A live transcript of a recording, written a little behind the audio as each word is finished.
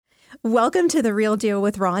Welcome to The Real Deal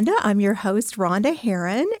with Rhonda. I'm your host, Rhonda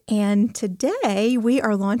Heron, and today we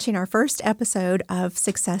are launching our first episode of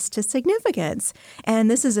Success to Significance. And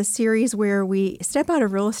this is a series where we step out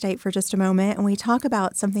of real estate for just a moment and we talk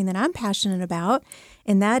about something that I'm passionate about,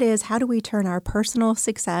 and that is how do we turn our personal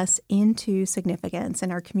success into significance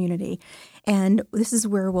in our community. And this is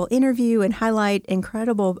where we'll interview and highlight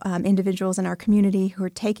incredible individuals in our community who are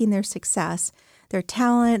taking their success, their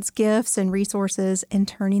talents, gifts, and resources, and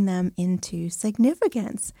turning them into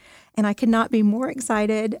significance. And I could not be more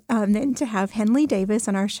excited than to have Henley Davis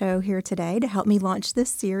on our show here today to help me launch this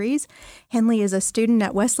series. Henley is a student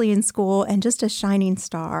at Wesleyan School and just a shining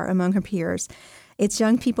star among her peers. It's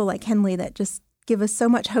young people like Henley that just give us so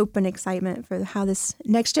much hope and excitement for how this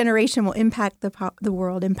next generation will impact the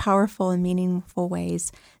world in powerful and meaningful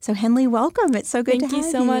ways. So Henley, welcome. It's so good to have you.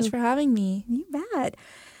 Thank you so much for having me. You bet.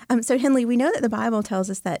 So Henley, we know that the Bible tells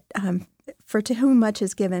us that for to whom much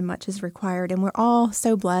is given, much is required. And we're all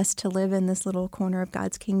so blessed to live in this little corner of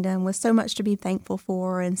God's kingdom with so much to be thankful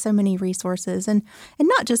for and so many resources and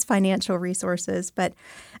not just financial resources, but,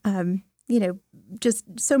 just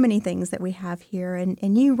so many things that we have here.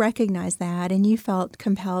 And you recognize that and you felt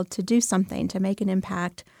compelled to do something to make an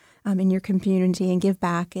impact in your community and give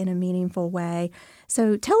back in a meaningful way.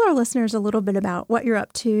 So tell our listeners a little bit about what you're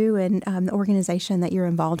up to and the organization that you're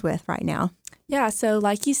involved with right now. Yeah, so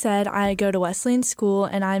like you said, I go to Wesleyan School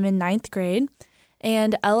and I'm in 9th grade.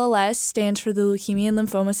 And LLS stands for the Leukemia and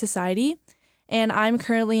Lymphoma Society. And I'm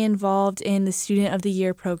currently involved in the Student of the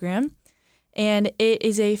Year program. And it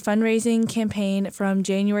is a fundraising campaign from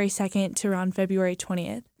January 2nd to around February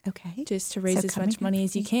 20th. Okay. Just to raise as much money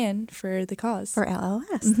as you can for the cause. For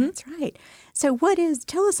LLS, That's right. So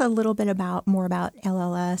tell us a little bit more about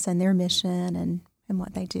LLS and their mission and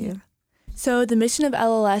what they do. Yeah. So the mission of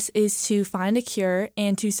LLS is to find a cure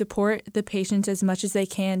and to support the patients as much as they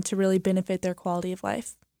can to really benefit their quality of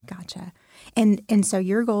life. Gotcha. And so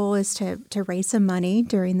your goal is to raise some money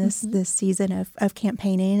during this season of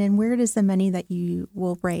campaigning. And where does the money that you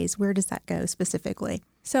will raise, where does that go specifically?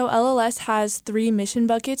 So LLS has 3 mission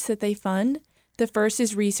buckets that they fund. The first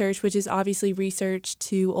is research, which is obviously research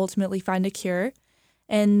to ultimately find a cure.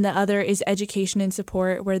 And the other is education and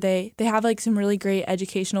support, where they have like some really great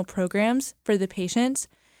educational programs for the patients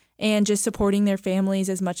and just supporting their families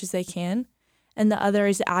as much as they can. And the other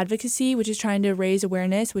is advocacy, which is trying to raise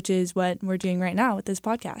awareness, which is what we're doing right now with this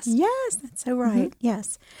podcast. Yes, that's so right.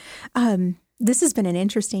 Yes. This has been an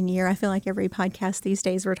interesting year. I feel like every podcast these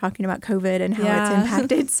days we're talking about COVID and how it's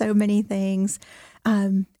impacted so many things.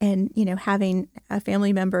 And, having a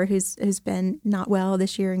family member who's been not well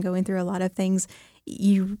this year and going through a lot of things,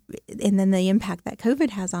 and then the impact that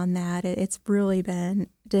COVID has on that, it's really been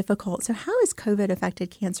difficult. So how has COVID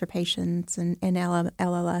affected cancer patients and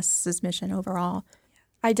LLS's mission overall?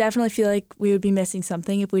 I definitely feel like we would be missing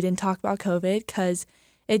something if we didn't talk about COVID because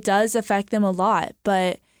it does affect them a lot.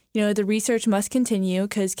 But, the research must continue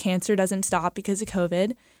because cancer doesn't stop because of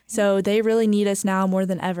COVID. So they really need us now more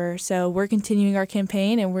than ever. So we're continuing our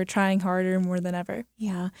campaign and we're trying harder more than ever.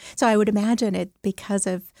 Yeah. So I would imagine it because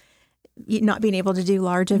of not being able to do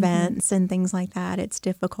large events and things like that, it's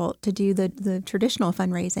difficult to do the traditional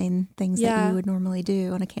fundraising things that you would normally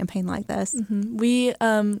do on a campaign like this. We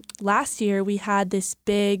last year we had this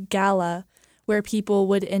big gala where people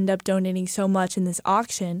would end up donating so much in this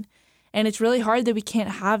auction, and it's really hard that we can't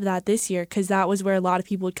have that this year because that was where a lot of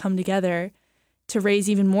people would come together to raise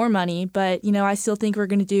even more money. But I still think we're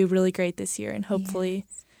going to do really great this year and hopefully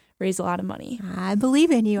raise a lot of money. I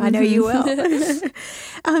believe in you. I know you will.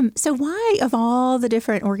 So why, of all the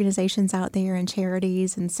different organizations out there and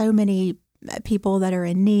charities and so many people that are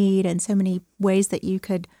in need and so many ways that you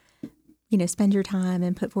could, spend your time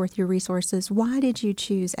and put forth your resources, why did you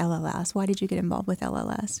choose LLS? Why did you get involved with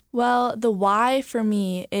LLS? Well, the why for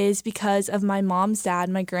me is because of my mom's dad,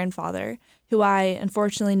 my grandfather, who I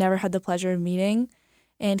unfortunately never had the pleasure of meeting.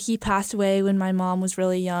 And he passed away when my mom was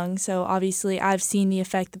really young. So obviously I've seen the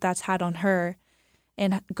effect that that's had on her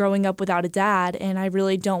and growing up without a dad. And I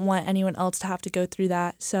really don't want anyone else to have to go through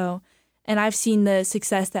that. And I've seen the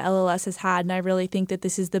success that LLS has had. And I really think that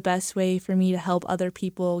this is the best way for me to help other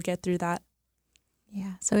people get through that.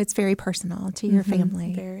 Yeah. So it's very personal to your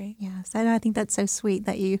family. Very. Yes. And I think that's so sweet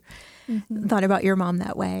that you thought about your mom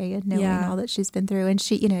that way and knowing all that she's been through. And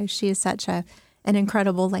she is such an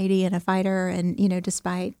incredible lady and a fighter. And,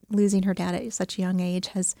 despite losing her dad at such a young age,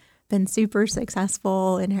 has been super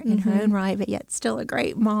successful in her own right, but yet still a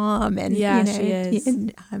great mom. And, she is.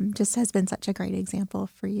 And just has been such a great example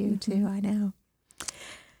for you, too, I know.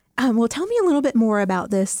 Well, tell me a little bit more about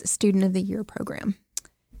this Student of the Year program.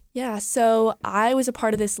 Yeah, so I was a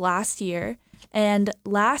part of this last year. And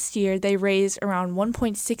last year, they raised around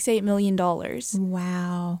 $1.68 million.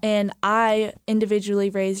 Wow. And I individually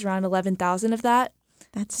raised around $11,000 of that.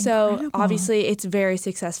 That's so incredible. Obviously, it's very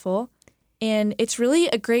successful. And it's really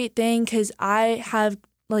a great thing because I have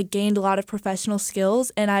gained a lot of professional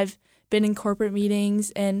skills, and I've been in corporate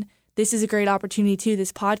meetings, and this is a great opportunity too,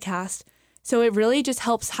 this podcast. So it really just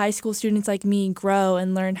helps high school students like me grow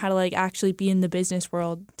and learn how to actually be in the business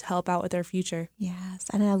world to help out with their future. Yes.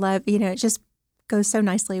 And I love, it just goes so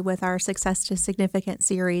nicely with our Success to Significant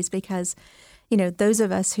series because, those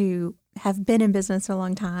of us who have been in business a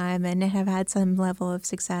long time and have had some level of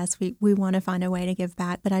success, we want to find a way to give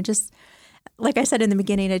back. But I just, like I said in the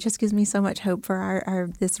beginning, it just gives me so much hope for our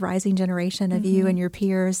this rising generation of you and your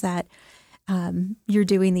peers that you're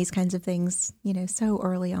doing these kinds of things, so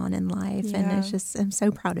early on in life. Yeah. And it's just, I'm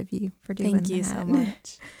so proud of you for doing that. Thank you so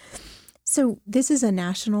much. So this is a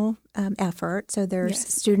national effort. So there's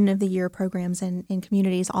Student of the Year programs in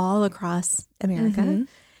communities all across America,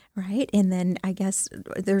 right? And then I guess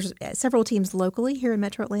there's several teams locally here in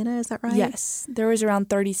Metro Atlanta. Is that right? Yes. There was around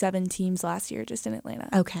 37 teams last year just in Atlanta.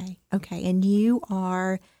 Okay. And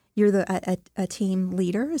you're a team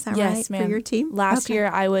leader, is that right? Yes, ma'am. For your team? Last year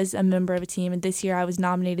I was a member of a team, and this year I was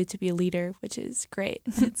nominated to be a leader, which is great.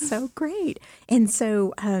 That's so great. And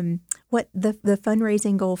so what the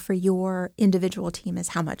fundraising goal for your individual team is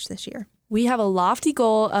how much this year? We have a lofty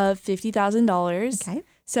goal of $50,000. Okay.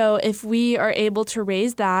 So if we are able to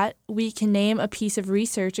raise that, we can name a piece of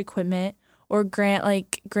research equipment or grant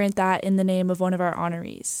that in the name of one of our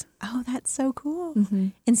honorees. Oh, that's so cool.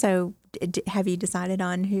 And so have you decided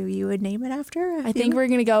on who you would name it after? I think we're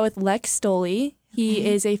going to go with Lex Stoley. He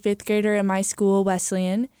is a 5th grader at my school,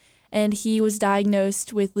 Wesleyan, and he was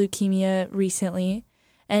diagnosed with leukemia recently.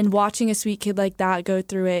 And watching a sweet kid like that go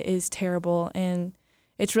through it is terrible, and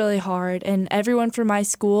it's really hard. And everyone from my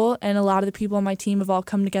school and a lot of the people on my team have all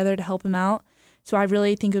come together to help him out. So I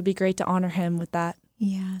really think it would be great to honor him with that.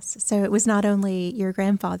 Yes. So it was not only your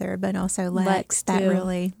grandfather, but also Lex that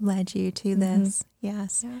really led you to this.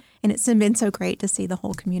 Yes. Yeah. And it's been so great to see the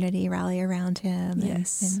whole community rally around him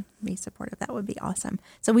and be supportive. That would be awesome.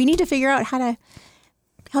 So we need to figure out how to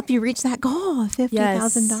help you reach that goal of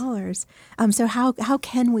 $50,000. So how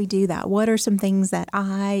can we do that? What are some things that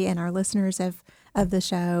I and our listeners of the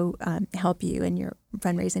show help you in your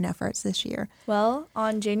fundraising efforts this year? Well,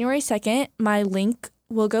 on January 2nd, my link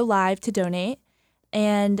will go live to donate.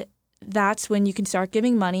 And that's when you can start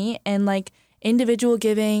giving money, and individual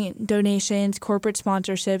giving, donations, corporate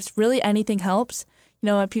sponsorships, really anything helps.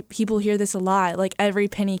 People hear this a lot, every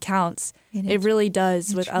penny counts. It really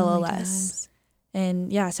does with LLS. Does.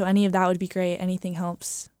 And so any of that would be great. Anything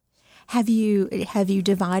helps. Have you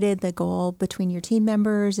divided the goal between your team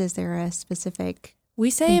members? Is there a specific?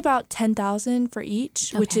 We say about 10,000 for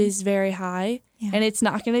each, which is very high. Yeah. And it's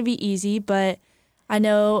not going to be easy, but I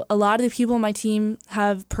know a lot of the people on my team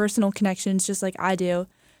have personal connections just like I do.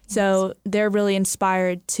 So they're really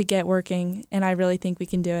inspired to get working, and I really think we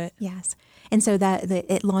can do it. Yes. And so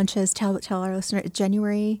it launches, tell our listeners,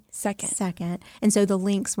 January 2nd. And so the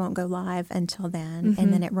links won't go live until then.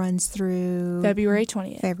 And then it runs through February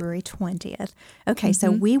 20th. Okay, so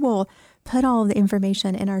we will put all the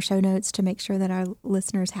information in our show notes to make sure that our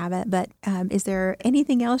listeners have it. But is there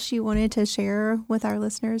anything else you wanted to share with our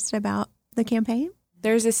listeners about the campaign?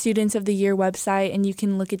 There's a Students of the Year website, and you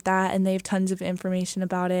can look at that, and they have tons of information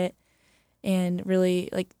about it and really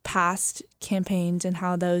past campaigns and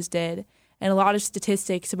how those did, and a lot of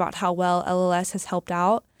statistics about how well LLS has helped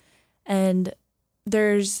out. And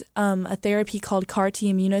there's a therapy called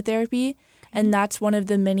CAR-T immunotherapy, and that's one of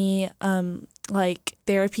the many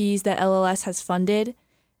therapies that LLS has funded.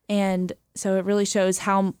 And so it really shows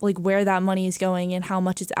how where that money is going and how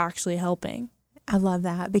much it's actually helping. I love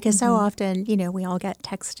that because so often, we all get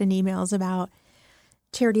texts and emails about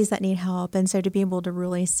charities that need help. And so to be able to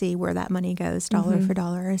really see where that money goes dollar for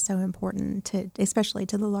dollar is so important, especially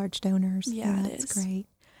to the large donors. Yeah, that's great.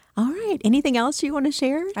 All right. Anything else you want to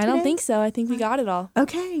share today? I don't think so. I think we got it all.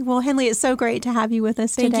 Okay. Well, Henley, it's so great to have you with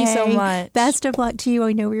us today. Thank you so much. Best of luck to you.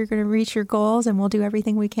 I know you're going to reach your goals, and we'll do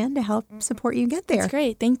everything we can to help support you get there. That's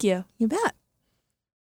great. Thank you. You bet.